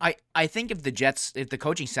 I think if the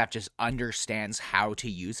coaching staff just understands how to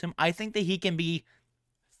use him, I think that he can be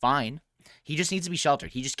fine. He just needs to be sheltered.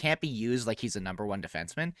 He just can't be used like he's a number one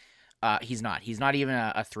defenseman. He's not. He's not even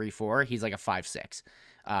a 3-4. He's like a 5-6,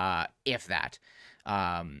 if that.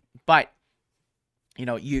 But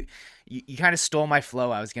you kind of stole my flow.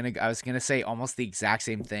 I was gonna say almost the exact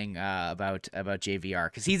same thing about JVR,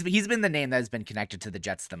 because he's been the name that has been connected to the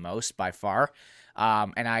Jets the most by far.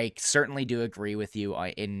 And I certainly do agree with you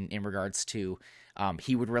in regards to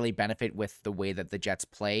he would really benefit with the way that the Jets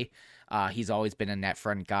play. He's always been a net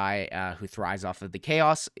front guy who thrives off of the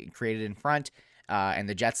chaos created in front. And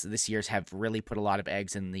the Jets this year have really put a lot of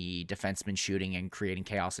eggs in the defenseman shooting and creating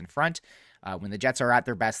chaos in front. When the Jets are at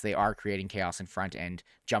their best, they are creating chaos in front and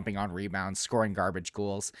jumping on rebounds, scoring garbage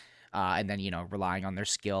goals, and then relying on their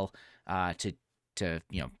skill to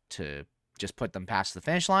just put them past the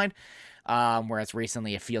finish line. Whereas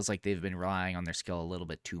recently it feels like they've been relying on their skill a little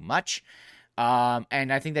bit too much.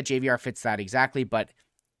 And I think that JVR fits that exactly. But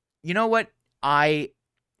you know what?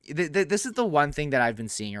 This is the one thing that I've been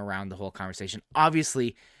seeing around the whole conversation.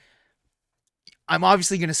 Obviously, I'm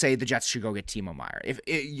obviously going to say the Jets should go get Timo Meier.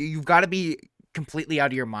 You've got to be completely out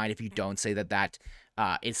of your mind if you don't say that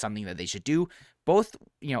is something that they should do. Both,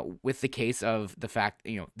 with the case of the fact,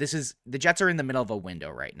 the Jets are in the middle of a window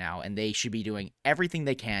right now, and they should be doing everything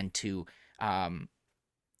they can to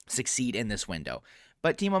succeed in this window.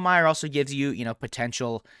 But Timo Meier also gives you,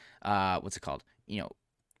 potential, what's it called?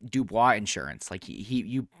 Dubois insurance. Like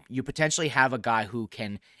you potentially have a guy who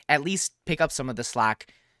can at least pick up some of the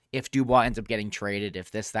slack if Dubois ends up getting traded,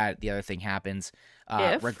 if this, that, the other thing happens,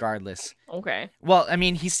 regardless. Okay. Well, I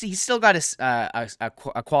mean, he's still got a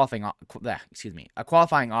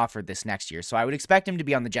qualifying offer this next year, so I would expect him to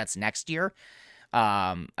be on the Jets next year.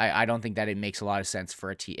 I don't think that it makes a lot of sense for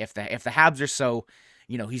a team if the Habs are so,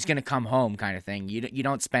 he's going to come home kind of thing. You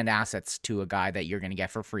don't spend assets to a guy that you're going to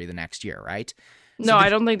get for free the next year, right? No, I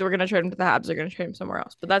don't think we're going to trade him to the Habs. They're going to trade him somewhere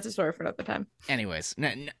else. But that's a story for another time. Anyways,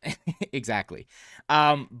 exactly.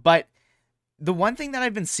 But the one thing that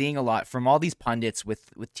I've been seeing a lot from all these pundits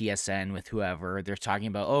with TSN, with whoever, they're talking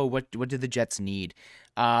about, what do the Jets need?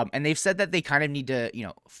 And they've said that they kind of need to,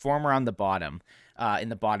 form around the bottom, in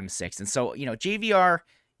the bottom six. And so, JVR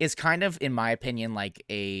is kind of, in my opinion, like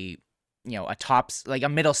a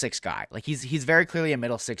middle six guy. Like he's very clearly a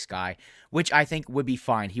middle six guy, which I think would be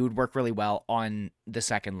fine. He would work really well on the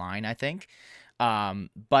second line, I think.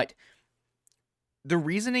 But the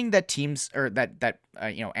reasoning that teams or that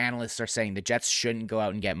analysts are saying the Jets shouldn't go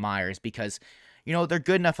out and get Meier is because, they're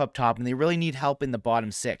good enough up top and they really need help in the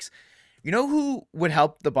bottom six. You know who would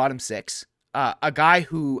help the bottom six? A guy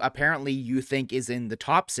who apparently you think is in the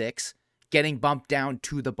top six getting bumped down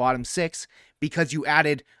to the bottom six because you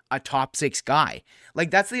added a top six guy.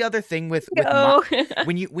 Like that's the other thing with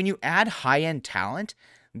when you add high end talent,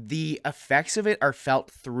 the effects of it are felt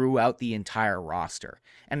throughout the entire roster.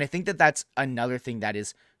 And I think that that's another thing that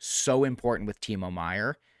is so important with Timo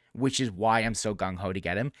Meier, which is why I'm so gung ho to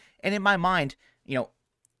get him. And in my mind,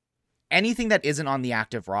 anything that isn't on the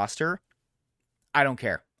active roster, I don't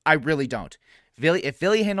care. I really don't. If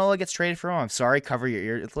Ville Heinola gets traded for him, I'm sorry, cover your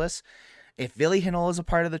ears. If Ville Heinola is a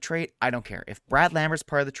part of the trade, I don't care. If Brad Lambert's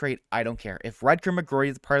part of the trade, I don't care. If Rutger McGrory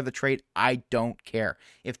is part of the trade, I don't care.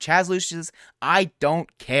 If Chaz Lucius, I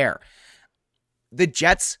don't care. The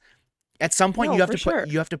Jets, at some point, you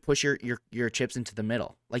have to push your chips into the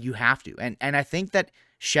middle. Like you have to, and I think that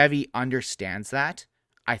Chevy understands that.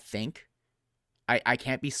 I think, I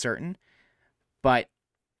can't be certain, but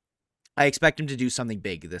I expect him to do something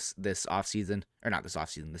big this offseason, or not this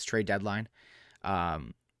offseason, this trade deadline.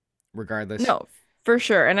 Regardless. No, for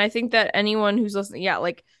sure. And I think that anyone who's listening,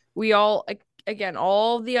 like we all, again,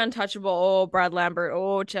 all the untouchable, Brad Lambert,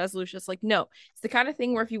 Chaz Lucius, no, it's the kind of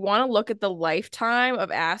thing where if you want to look at the lifetime of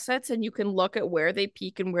assets and you can look at where they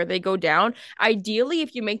peak and where they go down, ideally,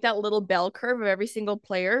 if you make that little bell curve of every single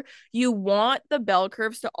player, you want the bell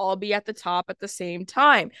curves to all be at the top at the same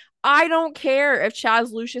time. I don't care if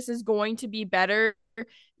Chaz Lucius is going to be better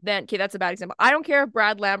than, okay, that's a bad example. I don't care if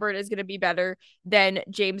Brad Lambert is going to be better than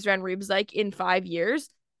James Van Riemsdyk in 5 years.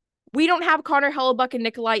 We don't have Connor Hellebuck and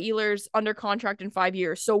Nikolai Ehlers under contract in 5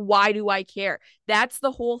 years. So why do I care? That's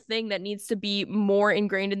the whole thing that needs to be more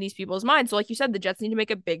ingrained in these people's minds. So like you said, the Jets need to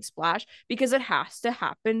make a big splash because it has to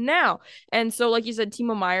happen now. And so like you said,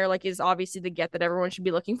 Timo Meier like is obviously the get that everyone should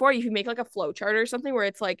be looking for. If you make like a flow chart or something where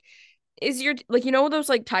it's like, is your like those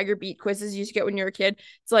like Tiger Beat quizzes you used to get when you were a kid?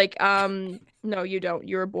 It's like no, you don't.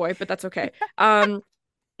 You're a boy, but that's okay.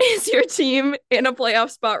 Is your team in a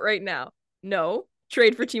playoff spot right now? No.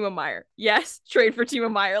 Trade for Timo Meier. Yes, trade for Timo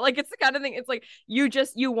Meier. Like it's the kind of thing. It's like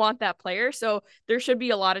you want that player. So there should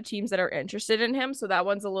be a lot of teams that are interested in him. So that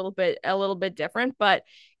one's a little bit different. But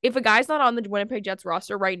if a guy's not on the Winnipeg Jets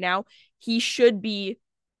roster right now, he should be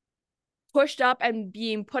pushed up and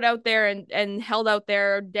being put out there and held out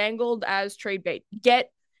there, dangled as trade bait. Get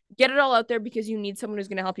it all out there because you need someone who's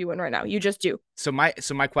going to help you win right now. You just do. So my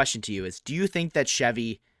question to you is, do you think that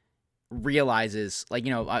Chevy realizes, like,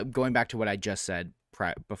 going back to what I just said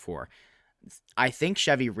before, I think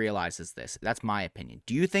Chevy realizes this. That's my opinion.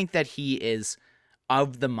 Do you think that he is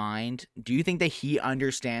of the mind? Do you think that he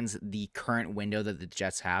understands the current window that the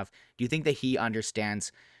Jets have? Do you think that he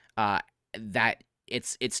understands that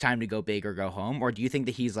it's time to go big or go home? Or do you think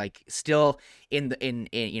that he's like still in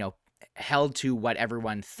held to what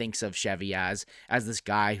everyone thinks of Chevy as this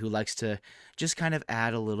guy who likes to just kind of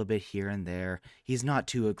add a little bit here and there? He's not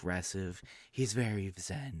too aggressive. He's very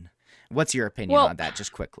zen. What's your opinion on that,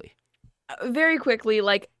 just quickly? Very quickly,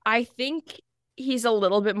 like, I think he's a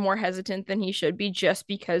little bit more hesitant than he should be just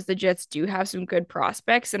because the Jets do have some good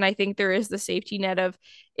prospects. And I think there is the safety net of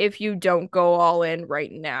if you don't go all in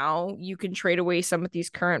right now, you can trade away some of these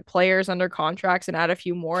current players under contracts and add a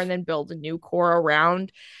few more and then build a new core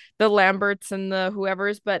around the Lamberts and the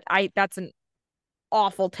whoever's. But that's an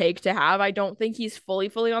awful take to have. I don't think he's fully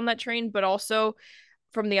on that train, but also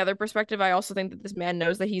from the other perspective, I also think that this man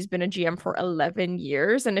knows that he's been a GM for 11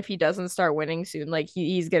 years. And if he doesn't start winning soon, like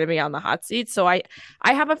he's going to be on the hot seat. So I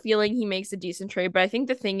have a feeling he makes a decent trade. But I think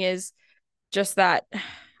the thing is just that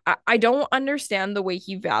I don't understand the way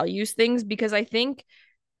he values things, because I think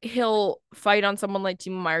he'll fight on someone like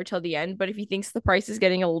Timo Meier till the end. But if he thinks the price is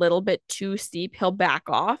getting a little bit too steep, he'll back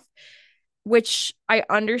off, which I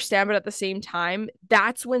understand. But at the same time,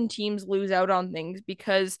 that's when teams lose out on things,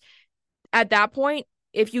 because at that point,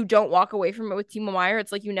 if you don't walk away from it with Timo Meier,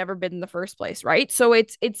 it's like you never bid in the first place, right? So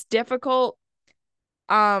it's difficult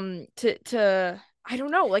to I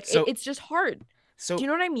don't know, like so, it's just hard. So do you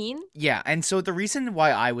know what I mean? Yeah, and so the reason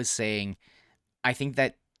why I was saying I think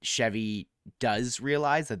that Chevy does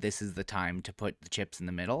realize that this is the time to put the chips in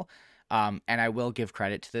the middle, and I will give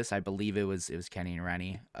credit to this. I believe it was Kenny and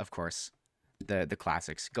Rennie, of course. The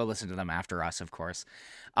classics. Go listen to them after us, of course.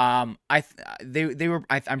 I'm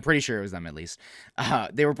pretty sure it was them, at least.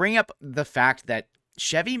 They were bringing up the fact that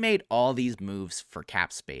Chevy made all these moves for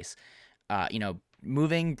cap space.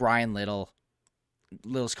 Moving Brian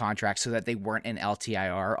Little's contract so that they weren't in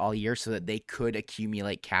LTIR all year, so that they could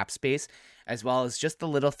accumulate cap space, as well as just the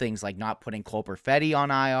little things like not putting Cole Perfetti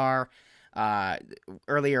on IR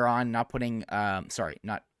earlier on, not putting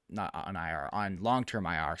not on IR, on long-term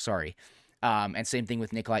IR, sorry. And same thing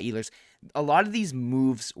with Nikolai Ehlers. A lot of these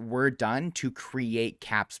moves were done to create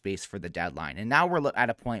cap space for the deadline. And now we're at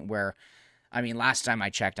a point where, I mean, last time I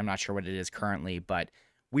checked, I'm not sure what it is currently, but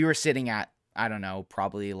we were sitting at, I don't know,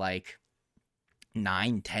 probably like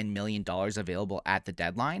 $9-10 million available at the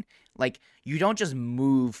deadline. Like, you don't just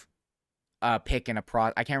move a pick and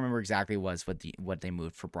I can't remember exactly what they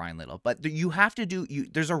moved for Brian Little, but you have to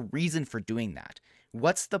there's a reason for doing that.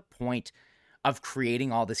 What's the point of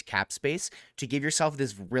creating all this cap space to give yourself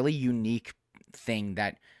this really unique thing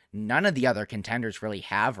that none of the other contenders really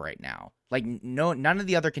have right now? Like, none of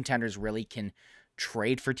the other contenders really can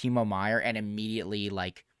trade for Timo Meier and immediately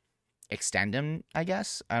like extend him, I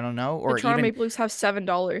guess. I don't know. Or the Toronto Maple Leafs have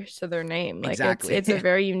 $7 to their name. Like, exactly. It's a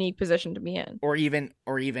very unique position to be in. Or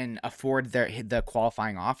even afford the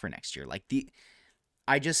qualifying offer next year. Like,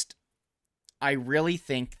 I really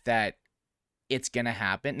think that it's gonna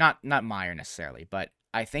happen. Not Meier necessarily, but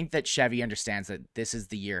I think that Chevy understands that this is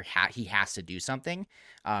the year he has to do something,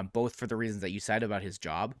 both for the reasons that you said about his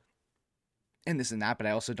job and this and that. But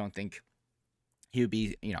I also don't think he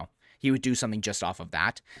would do something just off of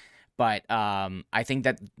that. But I think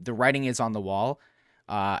that the writing is on the wall,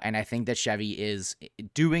 and I think that Chevy is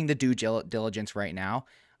doing the due diligence right now.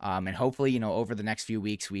 And hopefully, over the next few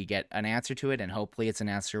weeks we get an answer to it, and hopefully it's an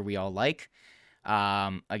answer we all like.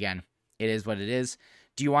 Again, it is what it is.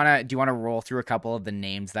 Do you want to roll through a couple of the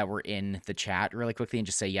names that were in the chat really quickly and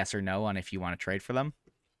just say yes or no on if you want to trade for them?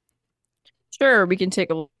 Sure, we can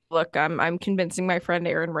take a look, I'm convincing my friend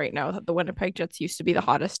Aaron right now that the Winnipeg Jets used to be the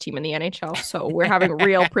hottest team in the NHL. So we're having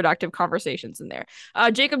real productive conversations in there.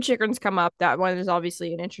 Jacob Chikrin's come up. That one is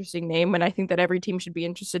obviously an interesting name, and I think that every team should be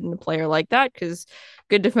interested in a player like that because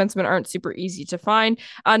good defensemen aren't super easy to find.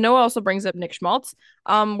 Noah also brings up Nick Schmaltz,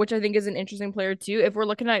 which I think is an interesting player too. If we're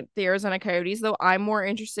looking at the Arizona Coyotes, though, I'm more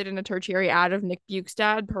interested in a tertiary ad of Nick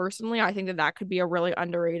Bjugstad personally. I think that could be a really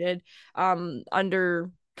underrated,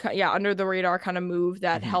 under the radar kind of move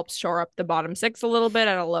that helps shore up the bottom six a little bit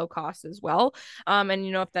at a low cost as well. And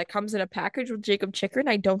if that comes in a package with Jacob Chikrin,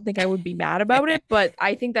 I don't think I would be mad about it, but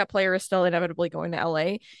I think that player is still inevitably going to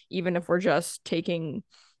LA, even if we're just taking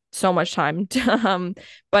so much time.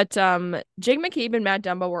 But Jake McCabe and Matt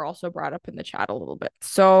Dumba were also brought up in the chat a little bit.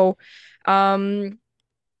 So what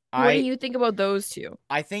do you think about those two?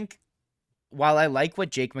 I think while I like what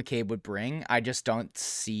Jake McCabe would bring, I just don't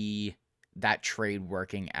see that trade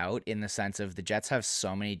working out in the sense of the Jets have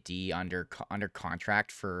so many D under contract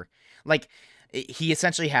for, like, he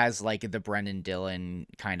essentially has like the Brendan Dillon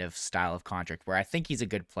kind of style of contract where I think he's a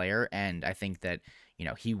good player and I think that,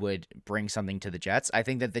 he would bring something to the Jets. I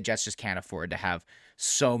think that the Jets just can't afford to have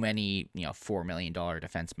so many, $4 million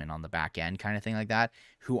defensemen on the back end kind of thing like that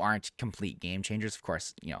who aren't complete game changers. Of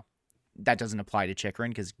course, that doesn't apply to Chikrin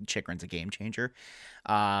because Chikrin's a game changer.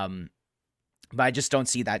 But I just don't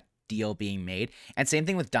see that deal being made. And same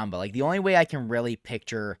thing with Dumba. Like, the only way I can really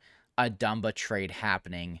picture a Dumba trade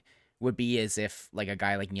happening would be as if like a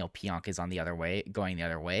guy like Neil Pionk is going the other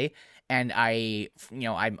way. And I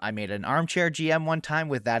made an armchair GM one time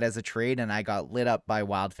with that as a trade, and I got lit up by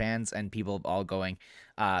Wild fans and people all going,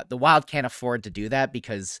 the Wild can't afford to do that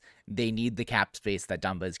because they need the cap space that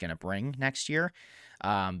Dumba is going to bring next year,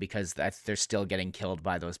 because they're still getting killed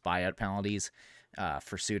by those buyout penalties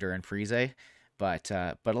for Suter and Friese. But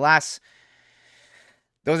alas,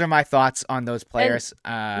 those are my thoughts on those players.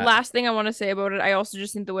 Last thing I want to say about it, I also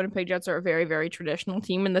just think the Winnipeg Jets are a very, very traditional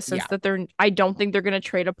team in the sense that I don't think they're going to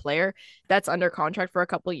trade a player that's under contract for a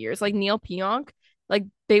couple of years. Like Neil Pionk, like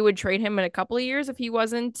they would trade him in a couple of years if he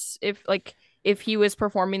was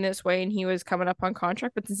performing this way and he was coming up on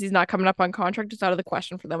contract. But since he's not coming up on contract, it's out of the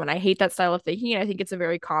question for them. And I hate that style of thinking. And I think it's a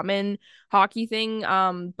very common hockey thing.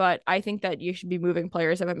 But I think that you should be moving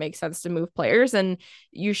players if it makes sense to move players, and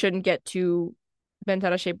you shouldn't get too bent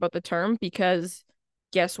out of shape about the term because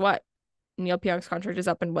guess what? Neil Pionk's contract is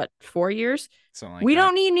up in 4 years? We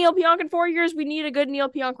don't need Neil Pionk in 4 years. We need a good Neil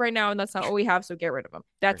Pionk right now, and that's not what we have, so get rid of him.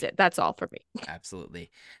 That's it. That's all for me.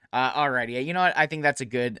 Absolutely. Alrighty. You know what? I think that's a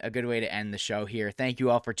good way to end the show here. Thank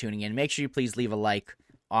you all for tuning in. Make sure you please leave a like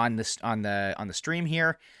on the stream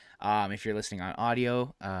here. If you're listening on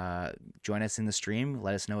audio, join us in the stream.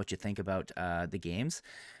 Let us know what you think about the games.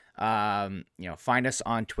 Find us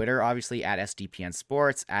on Twitter, obviously, at SDPN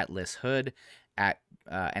Sports, at Liz Hood, at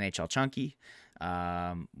NHL Chunky.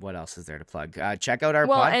 What else is there to plug? Check out our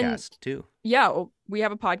podcast too. Yeah, we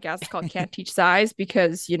have a podcast called Can't Teach Size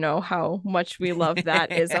because you know how much we love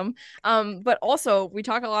that ism. But also we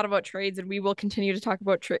talk a lot about trades, and we will continue to talk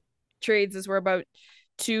about trades as we're about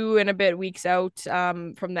 2 and a bit weeks out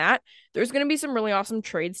from that. There's going to be some really awesome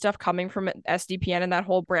trade stuff coming from SDPN and that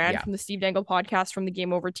whole brand, from the Steve Dangle podcast, from the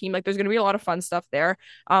Game Over team. Like, there's going to be a lot of fun stuff there.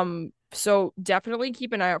 So definitely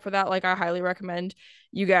keep an eye out for that. Like, I highly recommend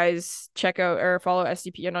you guys check out or follow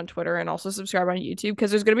SDPN on Twitter and also subscribe on YouTube,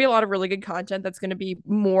 because there's going to be a lot of really good content that's going to be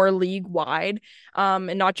more league wide,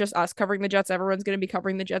 and not just us covering the Jets. Everyone's going to be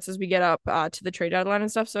covering the Jets as we get up to the trade deadline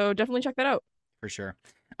and stuff. So definitely check that out. For sure.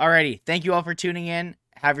 Alrighty. Thank you all for tuning in.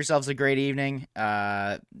 Have yourselves a great evening.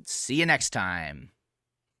 See you next time.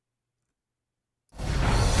 Game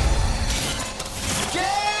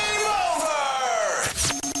over!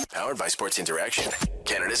 Powered by Sports Interaction,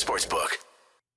 Canada Sportsbook.